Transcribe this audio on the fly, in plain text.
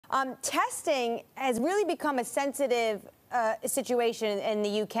Testing has really become a sensitive situation in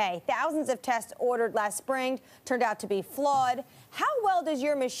the UK. Thousands of tests ordered last spring turned out to be flawed. How well does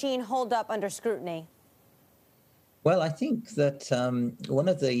your machine hold up under scrutiny? Well, I think that one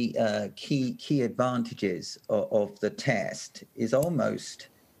of the key advantages of the test is almost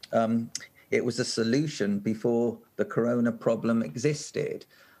it was a solution before the corona problem existed.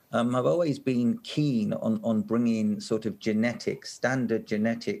 I've always been keen on bringing sort of standard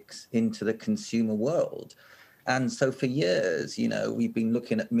genetics into the consumer world. And so for years, we've been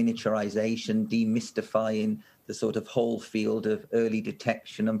looking at miniaturization, demystifying the sort of whole field of early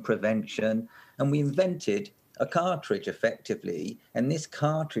detection and prevention. And we invented a cartridge effectively, and this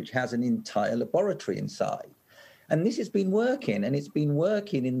cartridge has an entire laboratory inside. And this has been working, and it's been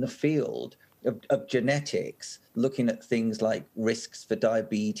working in the field of genetics, looking at things like risks for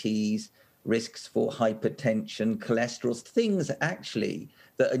diabetes, risks for hypertension, cholesterol, things actually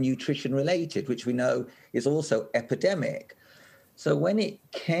that are nutrition related, which we know is also epidemic. So when it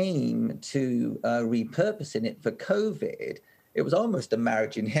came to repurposing it for COVID, it was almost a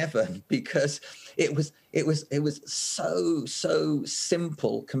marriage in heaven because it was so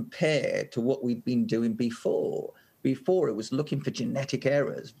simple compared to what we'd been doing before. Before, it was looking for genetic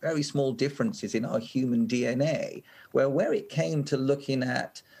errors, very small differences in our human DNA, where it came to looking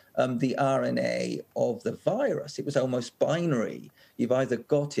at the RNA of the virus, it was almost binary. You've either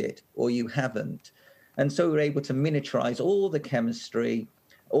got it or you haven't. And so we were able to miniaturize all the chemistry,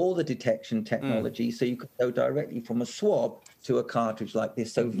 all the detection technology, so you could go directly from a swab to a cartridge like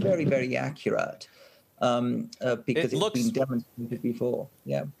this. So very, very accurate because it's been demonstrated before.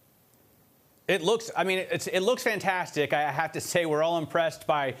 Yeah. It looks fantastic. I have to say we're all impressed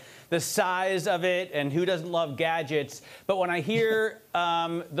by the size of it, and who doesn't love gadgets? But when I hear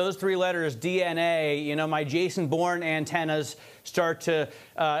those three letters, DNA, my Jason Bourne antennas start to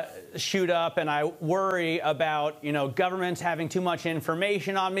shoot up, and I worry about, governments having too much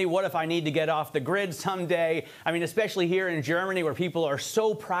information on me. What if I need to get off the grid someday? I mean, especially here in Germany where people are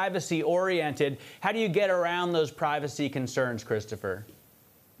so privacy oriented. How do you get around those privacy concerns, Christofer?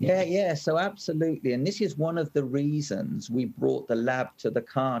 Yeah, so absolutely. And this is one of the reasons we brought the lab to the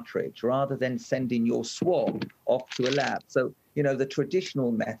cartridge rather than sending your swab off to a lab. So, the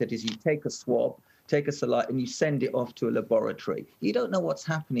traditional method is you take a swab, take a saliva, and you send it off to a laboratory. You don't know what's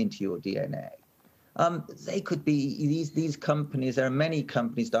happening to your DNA. They could be, these companies, there are many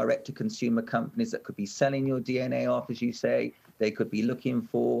companies, direct-to-consumer companies that could be selling your DNA off, as you say. They could be looking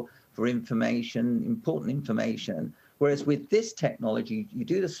for information, important information. Whereas with this technology, you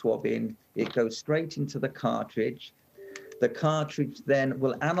do the swabbing, it goes straight into the cartridge. The cartridge then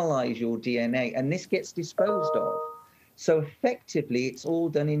will analyze your DNA, and this gets disposed of. So effectively, it's all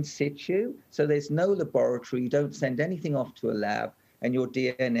done in situ. So there's no laboratory, you don't send anything off to a lab, and your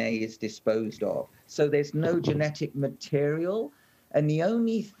DNA is disposed of. So there's no genetic material. And the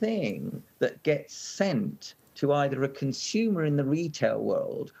only thing that gets sent to either a consumer in the retail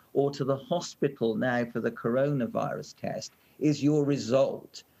world or to the hospital now for the coronavirus test is your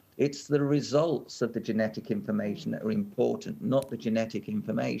result. It's the results of the genetic information that are important, not the genetic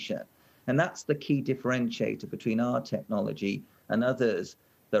information. And that's the key differentiator between our technology and others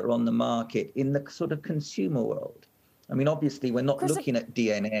that are on the market in the sort of consumer world. I mean, obviously, we're not looking at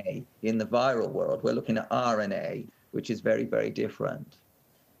DNA in the viral world. We're looking at RNA, which is very, very different.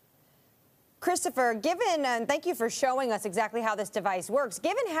 Christofer, and thank you for showing us exactly how this device works.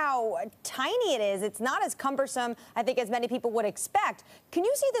 Given how tiny it is, it's not as cumbersome, I think, as many people would expect. Can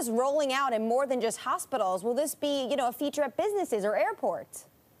you see this rolling out in more than just hospitals? Will this be, a feature at businesses or airports?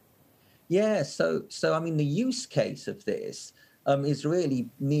 Yeah, so I mean, the use case of this is really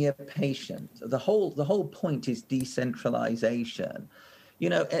near patient. The whole point is decentralization.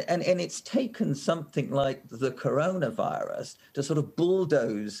 And it's taken something like the coronavirus to sort of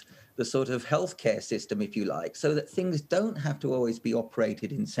bulldoze the sort of healthcare system, if you like, so that things don't have to always be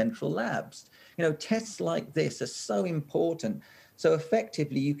operated in central labs. Tests like this are so important. So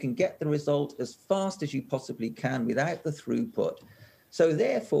effectively, you can get the result as fast as you possibly can without the throughput. So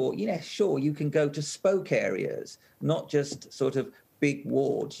therefore, sure, you can go to spoke areas, not just sort of big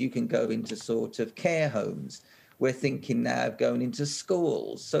wards. You can go into sort of care homes. We're thinking now of going into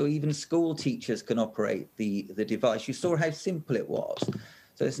schools. So even school teachers can operate the device. You saw how simple it was.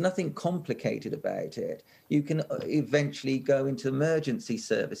 So there's nothing complicated about it. You can eventually go into emergency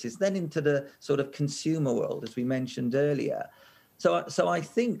services, then into the sort of consumer world, as we mentioned earlier. So I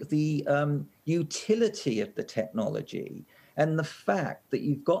think the utility of the technology and the fact that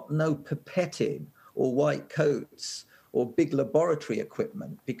you've got no pipetting or white coats or big laboratory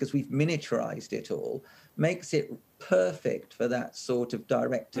equipment, because we've miniaturized it all, makes it perfect for that sort of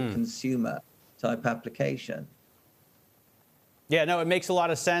direct-to-consumer type application. Yeah, no, it makes a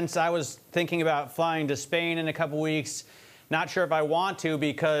lot of sense. I was thinking about flying to Spain in a couple weeks. Not sure if I want to,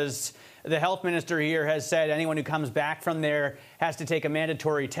 because the health minister here has said anyone who comes back from there has to take a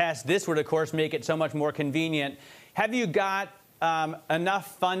mandatory test. This would, of course, make it so much more convenient. Have you got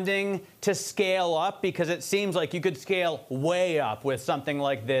enough funding to scale up? Because it seems like you could scale way up with something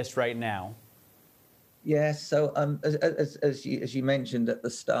like this right now. Yes, so as you mentioned at the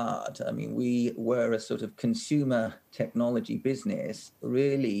start, I mean, we were a sort of consumer technology business,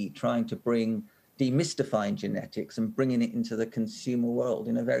 really trying to demystifying genetics and bringing it into the consumer world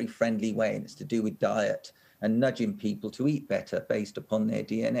in a very friendly way. And it's to do with diet and nudging people to eat better based upon their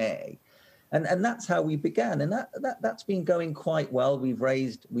DNA. And that's how we began. And that's been going quite well. We've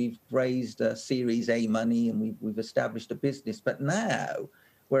raised Series A money, and we've established a business. But now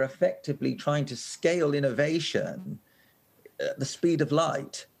we're effectively trying to scale innovation at the speed of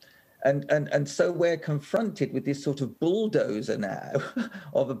light. And so we're confronted with this sort of bulldozer now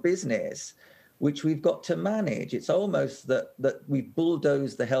of a business, which we've got to manage. It's almost that we've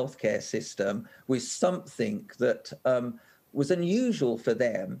bulldozed the healthcare system with something that was unusual for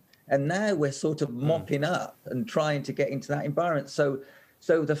them. And now we're sort of mopping up and trying to get into that environment. So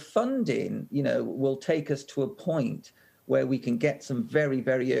the funding, will take us to a point where we can get some very,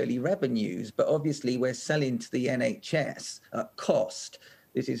 very early revenues. But obviously, we're selling to the NHS at cost.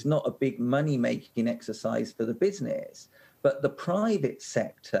 This is not a big money-making exercise for the business. But the private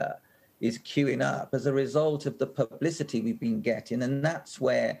sector is queuing up as a result of the publicity we've been getting. And that's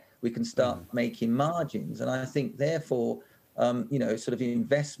where we can start making margins. And I think, therefore, sort of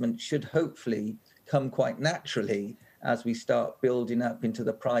investment should hopefully come quite naturally as we start building up into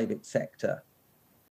the private sector.